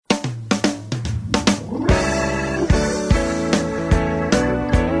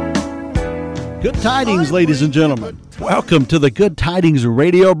Good tidings, ladies and gentlemen. Welcome to the Good Tidings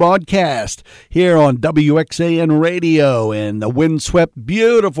radio broadcast here on WXAN Radio in the windswept,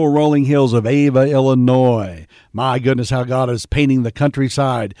 beautiful rolling hills of Ava, Illinois. My goodness, how God is painting the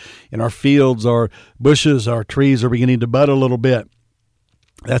countryside. In our fields, our bushes, our trees are beginning to bud a little bit.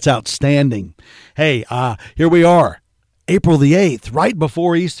 That's outstanding. Hey, here we are, April the 8th, right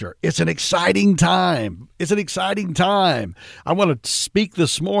before Easter. It's an exciting time. I want to speak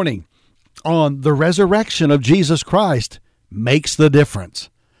this morning on the resurrection of Jesus Christ makes the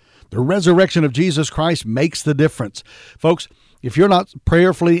difference. The resurrection of Jesus Christ makes the difference. Folks, if you're not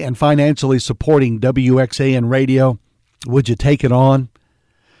prayerfully and financially supporting WXAN Radio, would you take it on?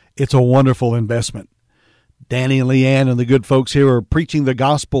 It's a wonderful investment. Danny and Leanne and the good folks here are preaching the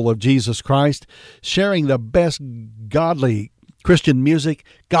gospel of Jesus Christ, sharing the best godly Christian music,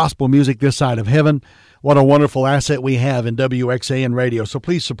 gospel music this side of heaven. What a wonderful asset we have in WXAN Radio. So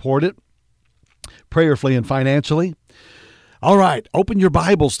please support it prayerfully and financially. All right, open your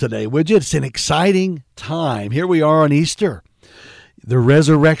Bibles today, would you? It's an exciting time. Here we are on Easter. The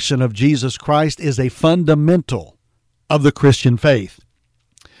resurrection of Jesus Christ is a fundamental of the Christian faith.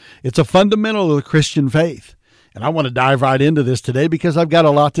 It's a fundamental of the Christian faith. And I want to dive right into this today because I've got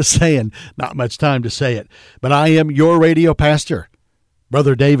a lot to say and not much time to say it. But I am your radio pastor,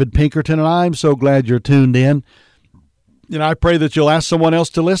 Brother David Pinkerton, and I'm so glad you're tuned in. And I pray that you'll ask someone else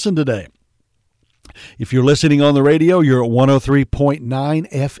to listen today. If you're listening on the radio, you're at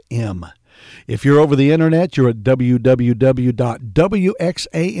 103.9 FM. If you're over the internet, you're at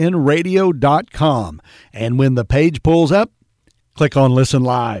www.wxanradio.com. And when the page pulls up, click on Listen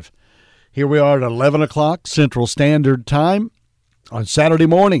Live. Here we are at 11 o'clock Central Standard Time on Saturday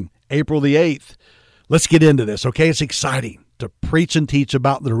morning, April the 8th. Let's get into this, okay? It's exciting to preach and teach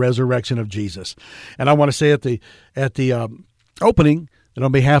about the resurrection of Jesus. And I want to say at the opening that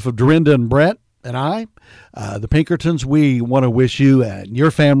on behalf of Dorinda and Brett, and I, the Pinkertons, we want to wish you and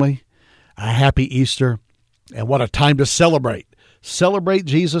your family a happy Easter, and what a time to celebrate. Celebrate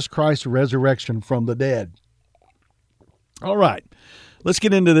Jesus Christ's resurrection from the dead. All right, let's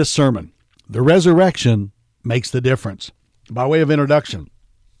get into this sermon. The resurrection makes the difference. By way of introduction,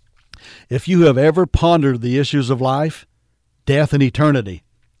 if you have ever pondered the issues of life, death, and eternity,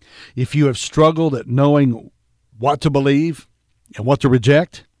 if you have struggled at knowing what to believe and what to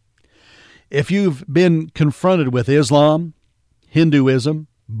reject, if you've been confronted with Islam, Hinduism,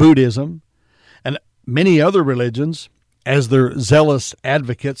 Buddhism, and many other religions as their zealous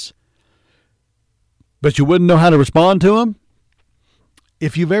advocates, but you wouldn't know how to respond to them,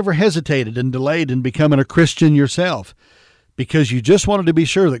 if you've ever hesitated and delayed in becoming a Christian yourself because you just wanted to be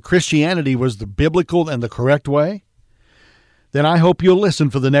sure that Christianity was the biblical and the correct way, then I hope you'll listen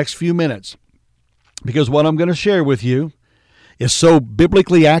for the next few minutes, because what I'm going to share with you is so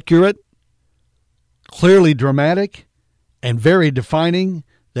biblically accurate, clearly dramatic, and very defining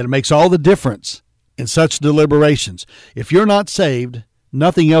that it makes all the difference in such deliberations. If you're not saved,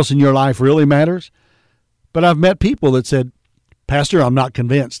 nothing else in your life really matters. But I've met people that said, Pastor, I'm not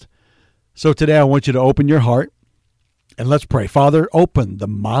convinced. So today I want you to open your heart and let's pray. Father, open the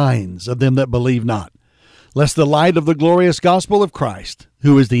minds of them that believe not, lest the light of the glorious gospel of Christ,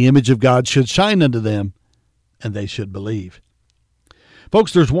 who is the image of God, should shine unto them, and they should believe.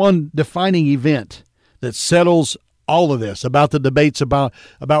 Folks, there's one defining event that settles all of this about the debates about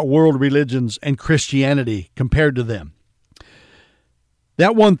world religions and Christianity compared to them.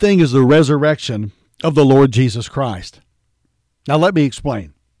 That one thing is the resurrection of the Lord Jesus Christ. Now let me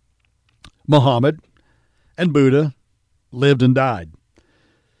explain. Muhammad and Buddha lived and died.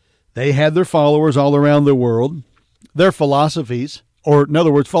 They had their followers all around the world. Their philosophies, or in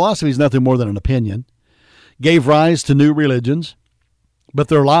other words, philosophy is nothing more than an opinion, gave rise to new religions, but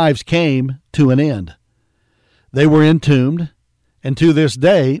their lives came to an end. They were entombed, and to this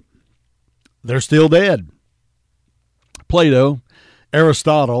day, they're still dead. Plato,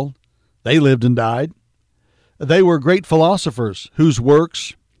 Aristotle, they lived and died. They were great philosophers whose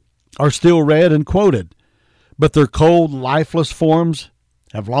works are still read and quoted, but their cold, lifeless forms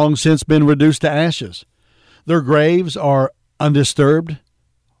have long since been reduced to ashes. Their graves are undisturbed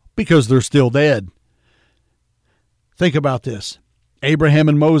because they're still dead. Think about this. Abraham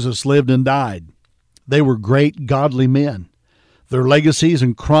and Moses lived and died. They were great godly men. Their legacies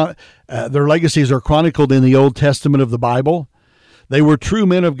are chronicled in the Old Testament of the Bible. They were true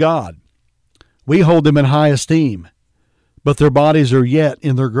men of God. We hold them in high esteem, but their bodies are yet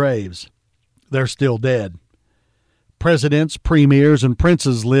in their graves. They're still dead. Presidents, premiers, and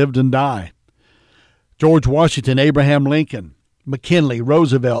princes lived and died. George Washington, Abraham Lincoln, McKinley,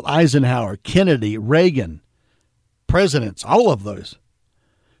 Roosevelt, Eisenhower, Kennedy, Reagan, presidents, all of those.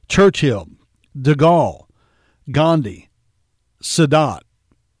 Churchill, de Gaulle, Gandhi, Sadat,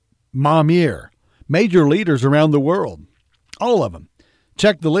 Mamir, major leaders around the world. All of them.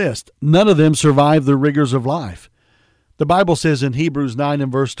 Check the list. None of them survived the rigors of life. The Bible says in Hebrews 9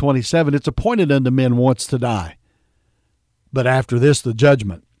 and verse 27, it's appointed unto men once to die, but after this the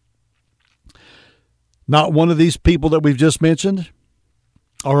judgment. Not one of these people that we've just mentioned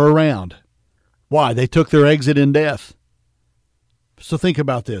are around. Why? They took their exit in death. So think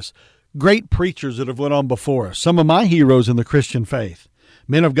about this. Great preachers that have went on before us, some of my heroes in the Christian faith,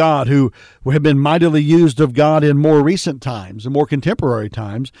 men of God who have been mightily used of God in more recent times and more contemporary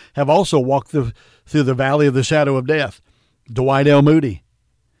times, have also walked through the valley of the shadow of death. Dwight L. Moody,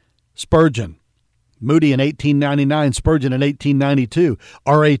 Spurgeon, Moody in 1899, Spurgeon in 1892,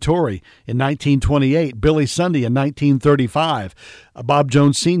 R.A. Torrey in 1928, Billy Sunday in 1935, Bob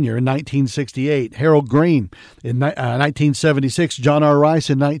Jones Sr. in 1968, Harold Green in 1976, John R. Rice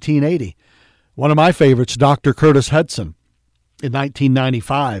in 1980. One of my favorites, Dr. Curtis Hudson in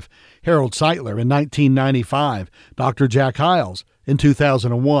 1995, Harold Seitler in 1995, Dr. Jack Hiles in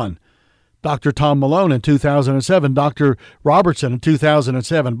 2001, Dr. Tom Malone in 2007, Dr. Robertson in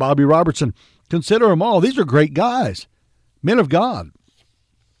 2007, Bobby Robertson. Consider them all. These are great guys, men of God.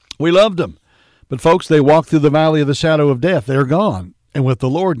 We loved them. But folks, they walked through the valley of the shadow of death. They're gone and with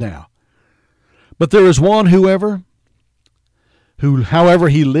the Lord now. But there is one who, however,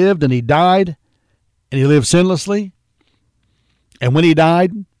 he lived and he died, and he lived sinlessly. And when he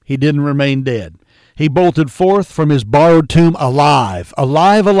died, he didn't remain dead. He bolted forth from his borrowed tomb alive,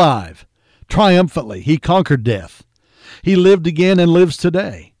 triumphantly. He conquered death. He lived again and lives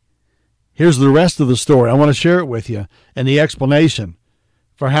today. Here's the rest of the story. I want to share it with you and the explanation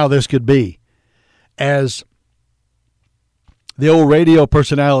for how this could be. As the old radio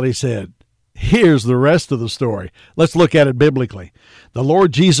personality said, here's the rest of the story. Let's look at it biblically. The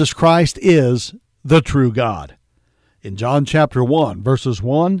Lord Jesus Christ is the true God. In John chapter 1, verses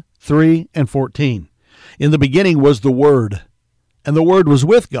 1, 3, and 14. In the beginning was the Word, and the Word was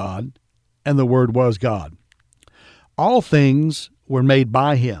with God, and the Word was God. All things were made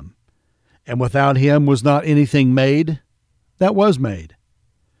by him, and without him was not anything made that was made.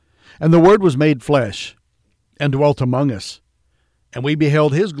 And the Word was made flesh, and dwelt among us, and we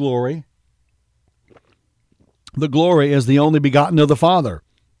beheld his glory, the glory as the only begotten of the Father,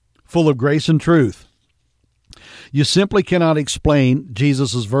 full of grace and truth. You simply cannot explain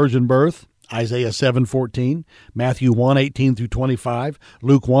Jesus' virgin birth, Isaiah 7:14, Matthew 1:18 through 25,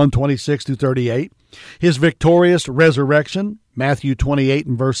 Luke 1:26 through 38, his victorious resurrection, Matthew 28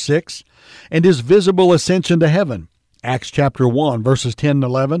 and verse 6, and his visible ascension to heaven, Acts chapter 1, verses 10 and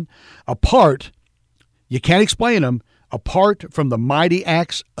 11, you can't explain them, apart from the mighty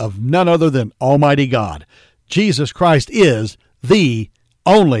acts of none other than Almighty God. Jesus Christ is the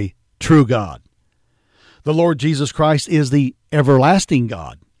only true God. The Lord Jesus Christ is the everlasting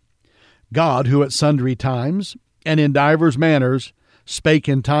God. God who at sundry times and in divers manners spake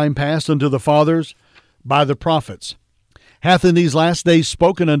in time past unto the fathers by the prophets, hath in these last days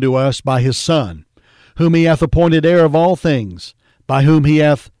spoken unto us by his Son, whom he hath appointed heir of all things, by whom he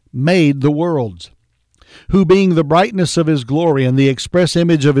hath made the worlds, who being the brightness of his glory and the express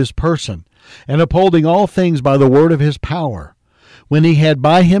image of his person, and upholding all things by the word of his power, when he had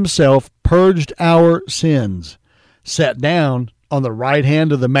by himself purged our sins, sat down on the right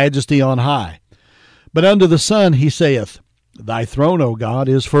hand of the majesty on high. But unto the Son he saith, Thy throne, O God,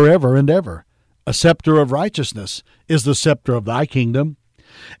 is forever and ever. A scepter of righteousness is the scepter of thy kingdom.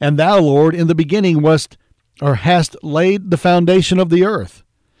 And thou, Lord, in the beginning hast laid the foundation of the earth,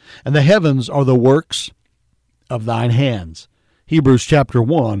 and the heavens are the works of thine hands. Hebrews chapter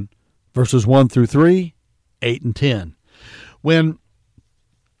 1, verses 1 through 3, 8 and 10. When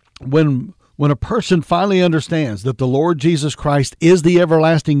a person finally understands that the Lord Jesus Christ is the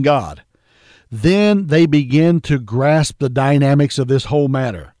everlasting God, then they begin to grasp the dynamics of this whole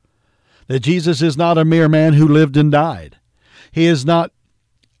matter. That Jesus is not a mere man who lived and died. He is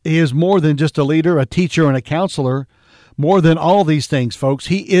more than just a leader, a teacher, and a counselor. More than all these things, folks,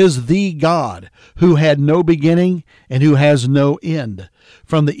 he is the God who had no beginning and who has no end.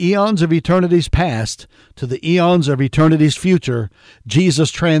 From the eons of eternity's past to the eons of eternity's future,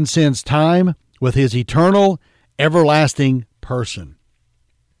 Jesus transcends time with his eternal, everlasting person.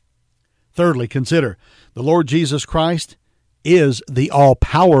 Thirdly, consider the Lord Jesus Christ is the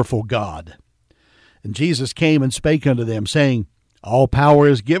all-powerful God. And Jesus came and spake unto them, saying, All power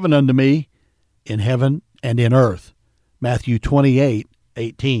is given unto me in heaven and in earth. Matthew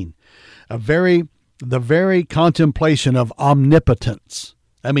 28:18. The very contemplation of omnipotence,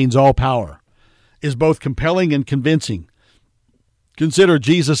 that means all power, is both compelling and convincing. Consider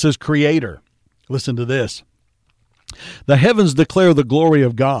Jesus as creator. Listen to this. The heavens declare the glory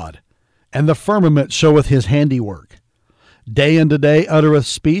of God, and the firmament showeth his handiwork. Day unto day uttereth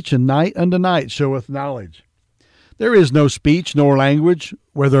speech, and night unto night showeth knowledge. There is no speech nor language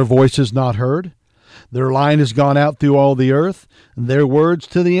where their voice is not heard. Their line is gone out through all the earth, and their words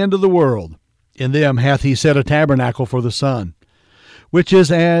to the end of the world. In them hath he set a tabernacle for the sun, which is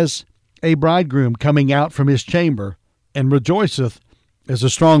as a bridegroom coming out from his chamber, and rejoiceth as a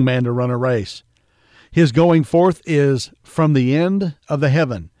strong man to run a race. His going forth is from the end of the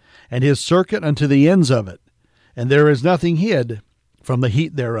heaven, and his circuit unto the ends of it. And there is nothing hid from the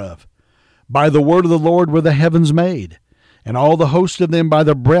heat thereof. By the word of the Lord were the heavens made, and all the host of them by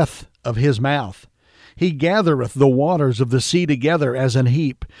the breath of his mouth. He gathereth the waters of the sea together as an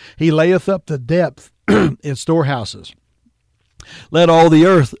heap. He layeth up the depth in storehouses. Let all the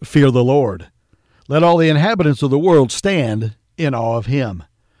earth fear the Lord. Let all the inhabitants of the world stand in awe of him.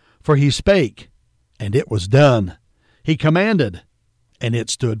 For he spake, and it was done. He commanded, and it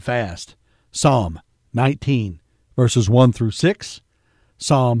stood fast. Psalm 19, verses 1 through 6.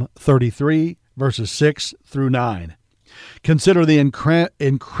 Psalm 33, verses 6 through 9. Consider the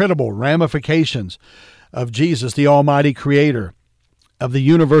incredible ramifications of Jesus, the Almighty Creator of the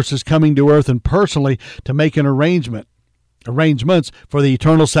universes, coming to earth and personally to make an arrangements for the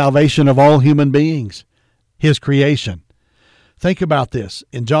eternal salvation of all human beings, his creation. Think about this.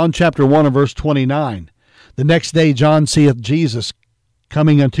 In John chapter 1 and verse 29, the next day John seeth Jesus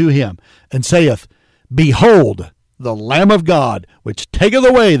coming unto him, and saith, Behold, the Lamb of God, which taketh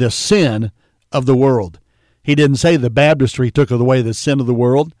away the sin of the world. He didn't say the baptistry took away the sin of the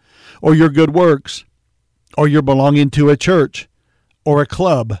world, or your good works, or your belonging to a church, or a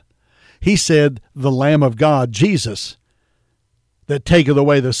club. He said the Lamb of God, Jesus, that taketh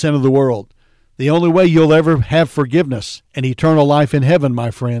away the sin of the world. The only way you'll ever have forgiveness and eternal life in heaven,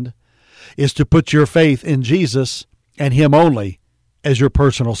 my friend, is to put your faith in Jesus and him only as your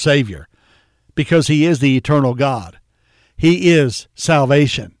personal Savior, because he is the eternal God. He is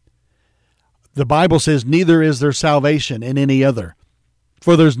salvation. The Bible says, neither is there salvation in any other,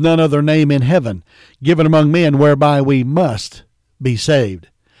 for there's none other name in heaven given among men whereby we must be saved.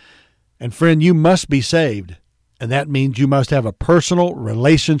 And friend, you must be saved. And that means you must have a personal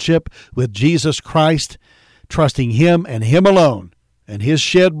relationship with Jesus Christ, trusting him and him alone, and his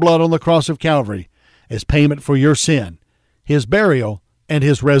shed blood on the cross of Calvary as payment for your sin, his burial, and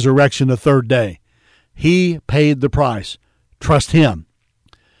his resurrection the third day. He paid the price. Trust him.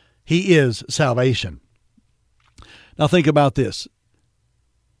 He is salvation. Now think about this.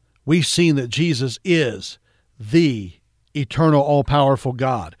 We've seen that Jesus is the eternal, all-powerful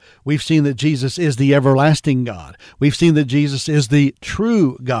God. We've seen that Jesus is the everlasting God. We've seen that Jesus is the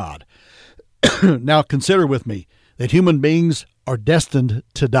true God. Now consider with me that human beings are destined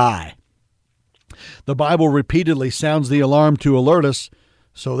to die. The Bible repeatedly sounds the alarm to alert us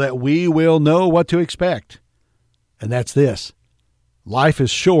so that we will know what to expect. And that's this: life is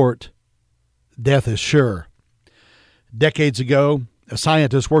short, death is sure. Decades ago, a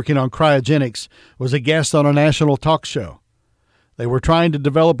scientist working on cryogenics was a guest on a national talk show. They were trying to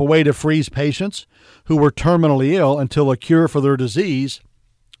develop a way to freeze patients who were terminally ill until a cure for their disease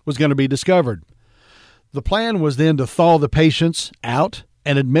was going to be discovered. The plan was then to thaw the patients out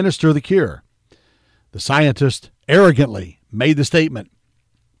and administer the cure. The scientist arrogantly made the statement,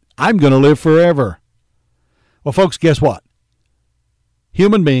 "I'm going to live forever." Well, folks, guess what?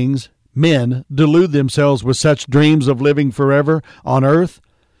 Human beings, men, delude themselves with such dreams of living forever on earth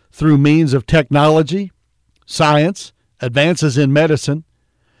through means of technology, science, advances in medicine.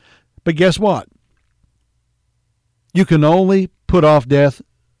 But guess what? You can only put off death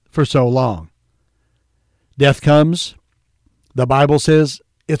for so long. Death comes. The Bible says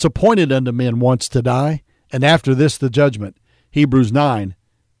it's appointed unto men once to die, and after this the judgment. Hebrews 9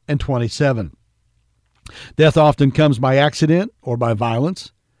 and 27. Death often comes by accident or by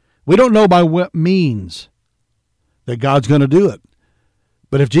violence. We don't know by what means that God's going to do it.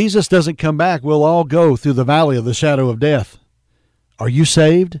 But if Jesus doesn't come back, we'll all go through the valley of the shadow of death. Are you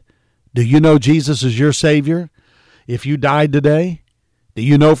saved? Do you know Jesus is your Savior? If you died today, do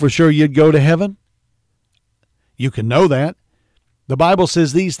you know for sure you'd go to heaven? You can know that. The Bible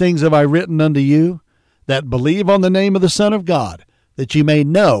says, "These things have I written unto you that believe on the name of the Son of God, that ye may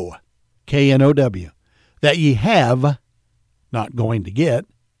know," K-N-O-W, "that ye have," not going to get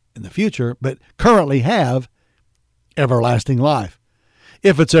in the future, but currently have, "everlasting life."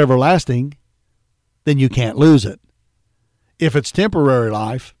 If it's everlasting, then you can't lose it. If it's temporary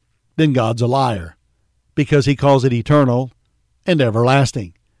life, then God's a liar, because he calls it eternal and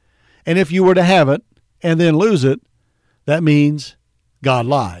everlasting. And if you were to have it and then lose it, that means God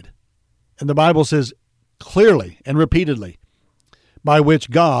lied. And the Bible says clearly and repeatedly, by which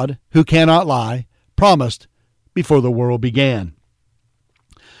God, who cannot lie, promised before the world began.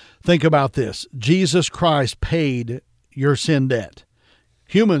 Think about this. Jesus Christ paid your sin debt.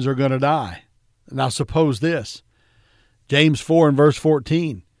 Humans are going to die. Now suppose this. James 4 and verse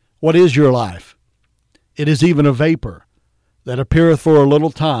 14. What is your life? It is even a vapor that appeareth for a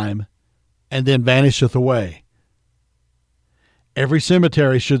little time and then vanisheth away. Every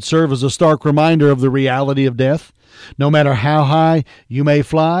cemetery should serve as a stark reminder of the reality of death. No matter how high you may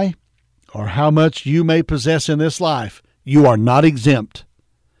fly or how much you may possess in this life, you are not exempt.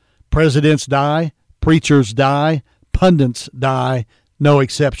 Presidents die, preachers die, pundits die, no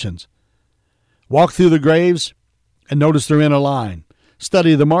exceptions. Walk through the graves and notice they're in a line.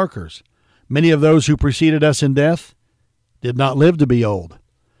 Study the markers. Many of those who preceded us in death did not live to be old.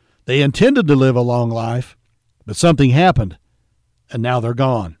 They intended to live a long life, but something happened, and now they're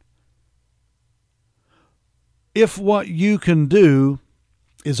gone. If what you can do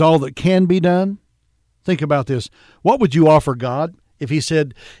is all that can be done, think about this. What would you offer God if he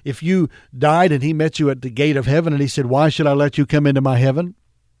said, if you died and he met you at the gate of heaven and he said, why should I let you come into my heaven?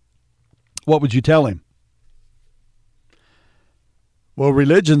 What would you tell him? Well,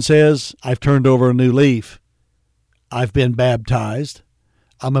 religion says, I've turned over a new leaf. I've been baptized.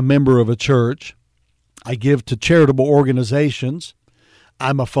 I'm a member of a church. I give to charitable organizations.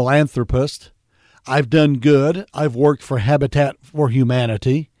 I'm a philanthropist. I've done good. I've worked for Habitat for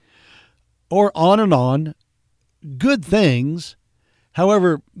Humanity. Or on and on. Good things.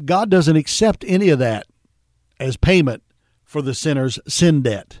 However, God doesn't accept any of that as payment for the sinner's sin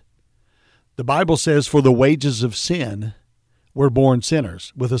debt. The Bible says, for the wages of sin, we're born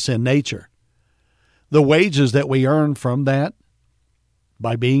sinners with a sin nature. The wages that we earn from that,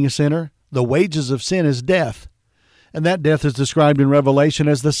 by being a sinner, the wages of sin is death. And that death is described in Revelation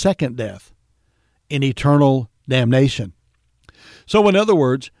as the second death, in eternal damnation. So in other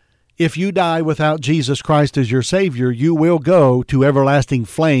words, if you die without Jesus Christ as your Savior, you will go to everlasting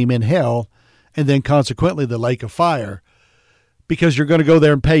flame in hell and then consequently the lake of fire, because you're going to go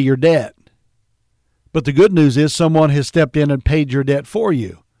there and pay your debt. But the good news is someone has stepped in and paid your debt for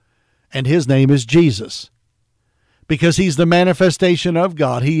you, and his name is Jesus. Because he's the manifestation of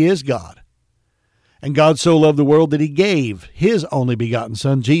God. He is God. And God so loved the world that he gave his only begotten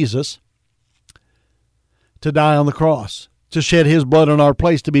Son, Jesus, to die on the cross, to shed his blood in our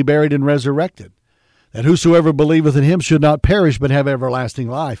place, to be buried and resurrected, that whosoever believeth in him should not perish but have everlasting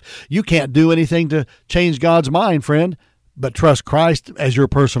life. You can't do anything to change God's mind, friend, but trust Christ as your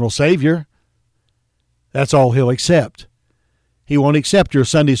personal Savior. That's all he'll accept. He won't accept your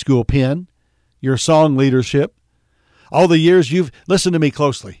Sunday school pen, your song leadership, all the years you've listened to me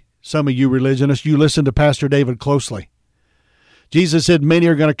closely. Some of you religionists, you listen to Pastor David closely. Jesus said many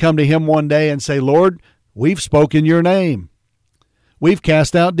are going to come to him one day and say, Lord, we've spoken your name. We've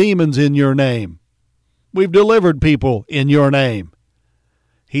cast out demons in your name. We've delivered people in your name.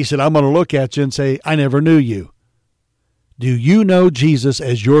 He said, I'm going to look at you and say, I never knew you. Do you know Jesus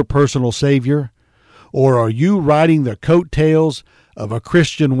as your personal Savior? Or are you riding the coattails of a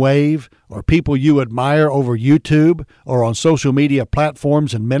Christian wave or people you admire over YouTube or on social media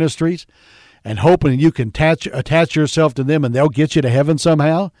platforms and ministries and hoping you can attach yourself to them and they'll get you to heaven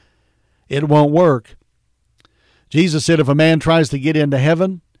somehow? It won't work. Jesus said if a man tries to get into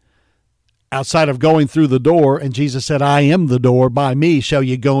heaven outside of going through the door, and Jesus said, I am the door, by me shall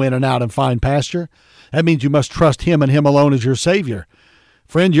you go in and out and find pasture. That means you must trust him and him alone as your Savior.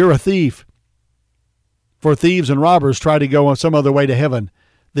 Friend, you're a thief. For thieves and robbers try to go on some other way to heaven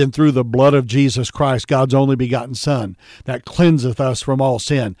than through the blood of Jesus Christ, God's only begotten Son, that cleanseth us from all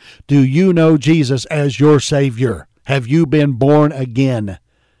sin. Do you know Jesus as your Savior? Have you been born again?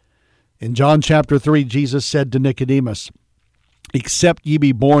 In John chapter 3, Jesus said to Nicodemus, except ye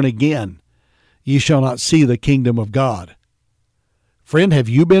be born again, ye shall not see the kingdom of God. Friend, have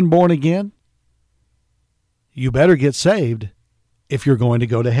you been born again? You better get saved if you're going to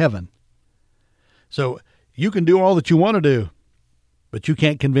go to heaven. So you can do all that you want to do, but you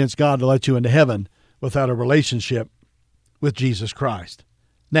can't convince God to let you into heaven without a relationship with Jesus Christ.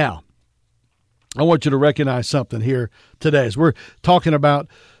 Now, I want you to recognize something here today. As we're talking about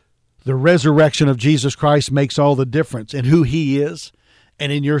the resurrection of Jesus Christ makes all the difference in who he is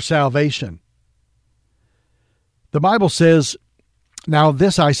and in your salvation. The Bible says, now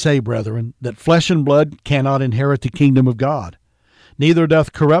this I say, brethren, that flesh and blood cannot inherit the kingdom of God, neither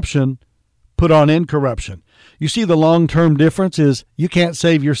doth corruption put on incorruption. You see, the long-term difference is you can't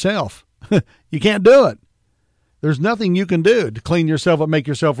save yourself. You can't do it. There's nothing you can do to clean yourself up, make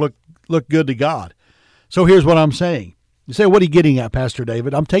yourself look good to God. So here's what I'm saying. You say, what are you getting at, Pastor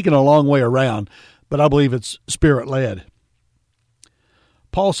David? I'm taking a long way around, but I believe it's Spirit-led.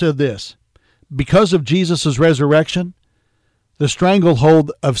 Paul said this, because of Jesus' resurrection, the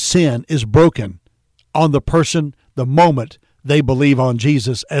stranglehold of sin is broken on the person the moment they believe on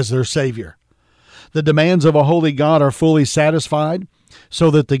Jesus as their Savior. The demands of a holy God are fully satisfied so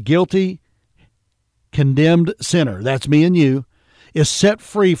that the guilty, condemned sinner, that's me and you, is set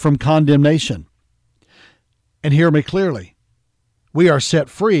free from condemnation. And hear me clearly, we are set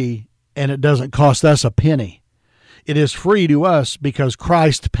free and it doesn't cost us a penny. It is free to us because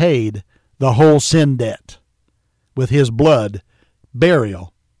Christ paid the whole sin debt with his blood,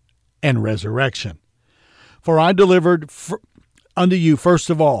 burial, and resurrection. For I delivered unto you first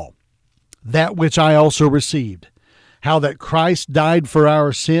of all that which I also received, how that Christ died for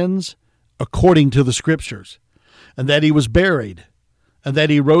our sins according to the Scriptures, and that he was buried, and that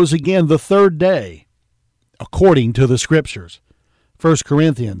he rose again the third day according to the Scriptures. 1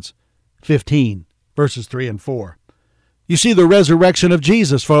 Corinthians 15, verses 3 and 4. You see the resurrection of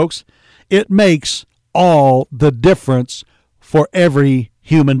Jesus, folks. It makes all the difference for every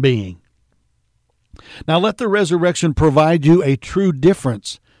human being. Now let the resurrection provide you a true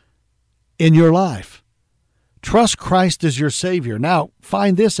difference in your life. Trust Christ as your Savior. Now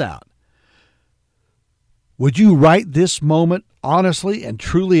find this out. Would you right this moment honestly and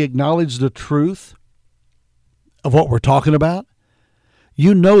truly acknowledge the truth of what we're talking about?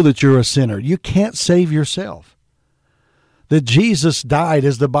 You know that you're a sinner. You can't save yourself. That Jesus died,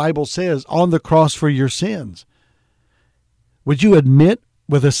 as the Bible says, on the cross for your sins. Would you admit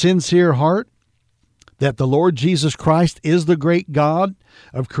with a sincere heart that the Lord Jesus Christ is the great God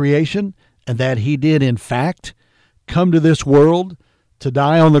of creation and that he did, in fact, come to this world to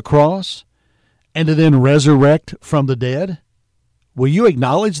die on the cross and to then resurrect from the dead? Will you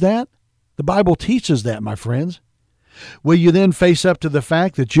acknowledge that? The Bible teaches that, my friends. Will you then face up to the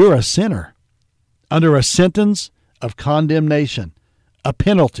fact that you're a sinner under a sentence of condemnation, a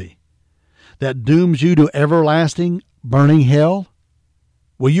penalty that dooms you to everlasting burning hell?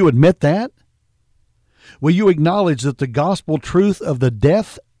 Will you admit that? Will you acknowledge that the gospel truth of the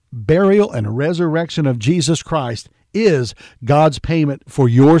death, burial, and resurrection of Jesus Christ is God's payment for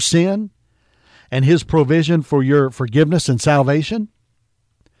your sin and his provision for your forgiveness and salvation?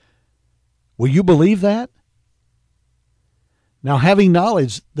 Will you believe that? Now, having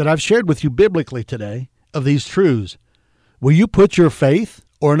knowledge that I've shared with you biblically today of these truths, will you put your faith,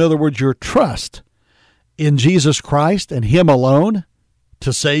 or in other words, your trust, in Jesus Christ and him alone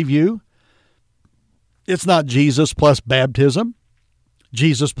to save you? It's not Jesus plus baptism,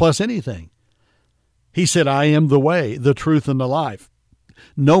 Jesus plus anything. He said, I am the way, the truth, and the life.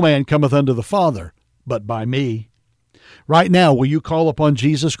 No man cometh unto the Father but by me. Right now, will you call upon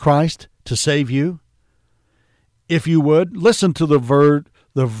Jesus Christ to save you? If you would, listen to the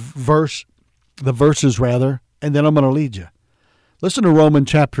verses, and then I'm going to lead you. Listen to Romans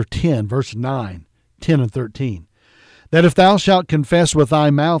chapter 10, verse 9, 10 and 13. That if thou shalt confess with thy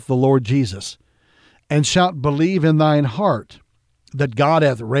mouth the Lord Jesus, and shalt believe in thine heart that God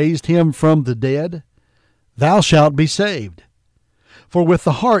hath raised him from the dead, thou shalt be saved. For with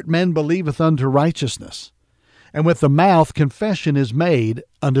the heart man believeth unto righteousness, and with the mouth confession is made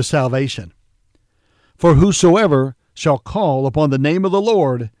unto salvation. For whosoever shall call upon the name of the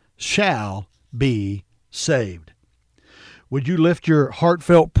Lord shall be saved. Would you lift your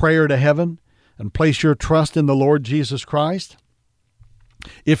heartfelt prayer to heaven and place your trust in the Lord Jesus Christ?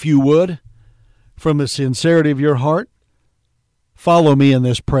 If you would, from the sincerity of your heart, follow me in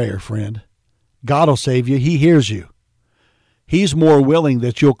this prayer, friend. God will save you. He hears you. He's more willing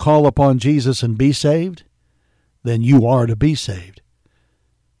that you'll call upon Jesus and be saved than you are to be saved.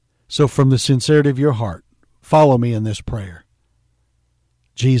 So from the sincerity of your heart, follow me in this prayer.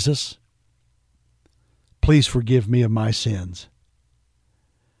 Jesus, please forgive me of my sins.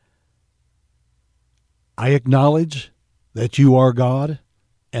 I acknowledge that you are God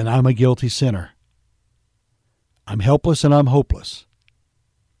and I'm a guilty sinner. I'm helpless and I'm hopeless.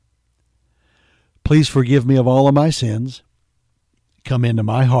 Please forgive me of all of my sins. Come into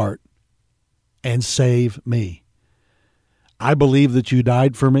my heart and save me. I believe that you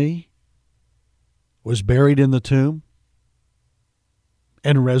died for me, was buried in the tomb,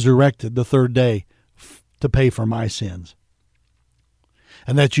 and resurrected the third day to pay for my sins,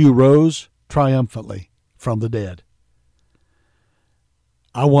 and that you rose triumphantly from the dead.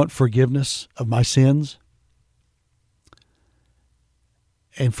 I want forgiveness of my sins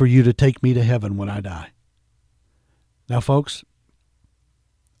and for you to take me to heaven when I die. Now, folks,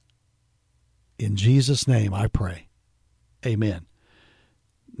 in Jesus' name I pray. Amen.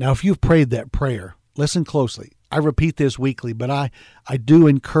 Now, if you've prayed that prayer, listen closely. I repeat this weekly, but I do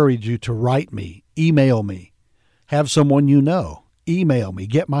encourage you to write me, email me, have someone you know, email me,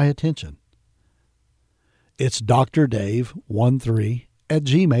 get my attention. It's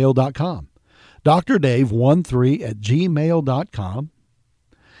drdave13@gmail.com. drdave13@gmail.com.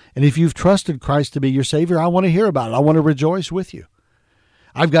 And if you've trusted Christ to be your Savior, I want to hear about it. I want to rejoice with you.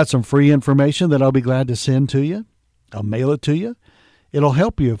 I've got some free information that I'll be glad to send to you. I'll mail it to you. It'll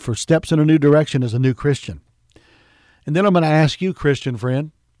help you for steps in a new direction as a new Christian. And then I'm going to ask you, Christian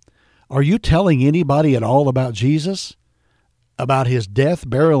friend, are you telling anybody at all about Jesus, about his death,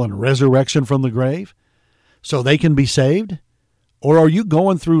 burial, and resurrection from the grave so they can be saved? Or are you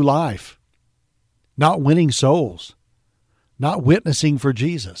going through life not winning souls, not witnessing for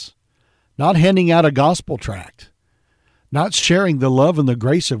Jesus, not handing out a gospel tract, not sharing the love and the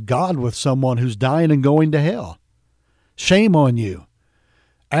grace of God with someone who's dying and going to hell? Shame on you.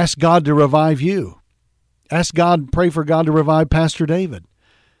 Ask God to revive you. Ask God, pray for God to revive Pastor David,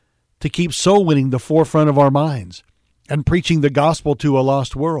 to keep soul winning the forefront of our minds and preaching the gospel to a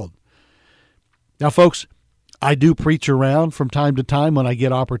lost world. Now, folks, I do preach around from time to time when I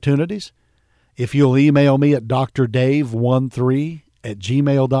get opportunities. If you'll email me at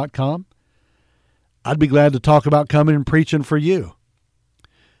drdave13@gmail.com, I'd be glad to talk about coming and preaching for you,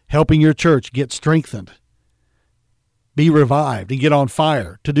 helping your church get strengthened, be revived, and get on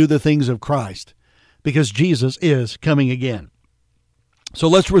fire to do the things of Christ, because Jesus is coming again. So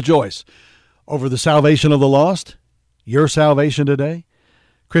let's rejoice over the salvation of the lost, your salvation today.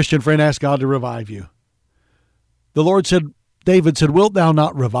 Christian friend, ask God to revive you. The Lord said, David said, wilt thou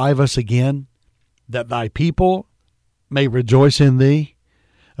not revive us again, that thy people may rejoice in thee?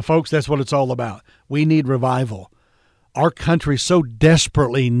 Folks, that's what it's all about. We need revival. Our country so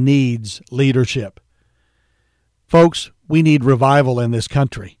desperately needs leadership. Folks, we need revival in this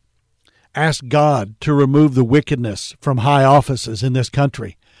country. Ask God to remove the wickedness from high offices in this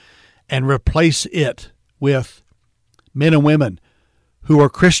country and replace it with men and women who are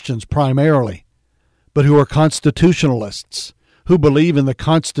Christians primarily, but who are constitutionalists, who believe in the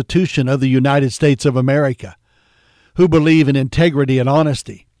Constitution of the United States of America, who believe in integrity and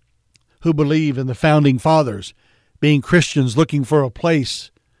honesty, who believe in the Founding Fathers being Christians looking for a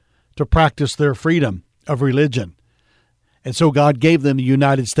place to practice their freedom of religion. And so God gave them the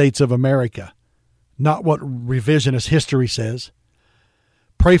United States of America, not what revisionist history says.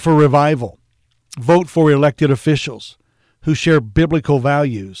 Pray for revival. Vote for elected officials who share biblical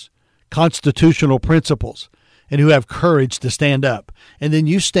values, constitutional principles, and who have courage to stand up. And then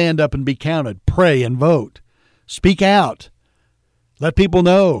you stand up and be counted. Pray and vote. Speak out. Let people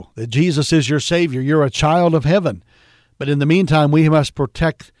know that Jesus is your Savior. You're a child of heaven. But in the meantime, we must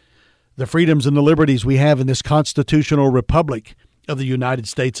protect the freedoms and the liberties we have in this constitutional republic of the United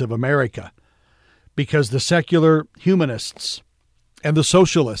States of America, because the secular humanists and the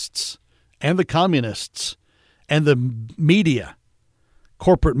socialists and the communists and the media,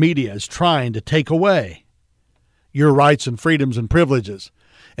 corporate media, is trying to take away your rights and freedoms and privileges.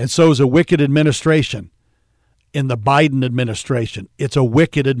 And so is a wicked administration in the Biden administration. It's a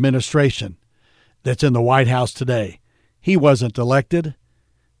wicked administration that's in the White House today. He wasn't elected.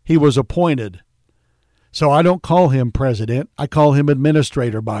 He was appointed. So I don't call him president. I call him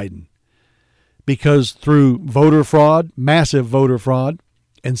Administrator Biden. Because through voter fraud, massive voter fraud,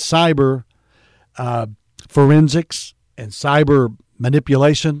 and cyber forensics and cyber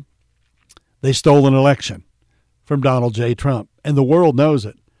manipulation, they stole an election from Donald J. Trump. And the world knows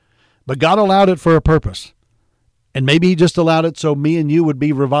it. But God allowed it for a purpose. And maybe he just allowed it so me and you would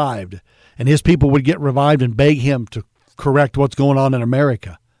be revived, and his people would get revived and beg him to correct what's going on in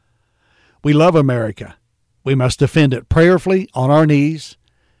America. We love America. We must defend it prayerfully on our knees.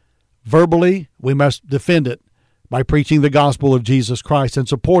 Verbally, we must defend it by preaching the gospel of Jesus Christ and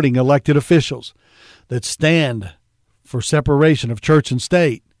supporting elected officials that stand for separation of church and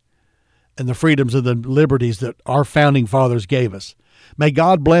state and the freedoms and the liberties that our founding fathers gave us. May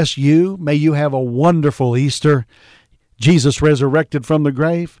God bless you. May you have a wonderful Easter. Jesus resurrected from the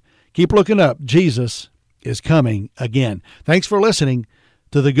grave. Keep looking up. Jesus is coming again. Thanks for listening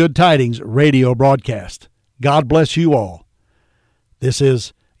to the Good Tidings radio broadcast. God bless you all. This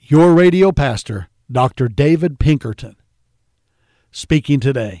is your radio pastor, Dr. David Pinkerton, speaking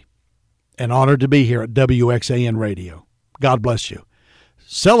today. And honored to be here at WXAN Radio. God bless you.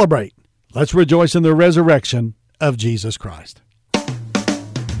 Celebrate. Let's rejoice in the resurrection of Jesus Christ.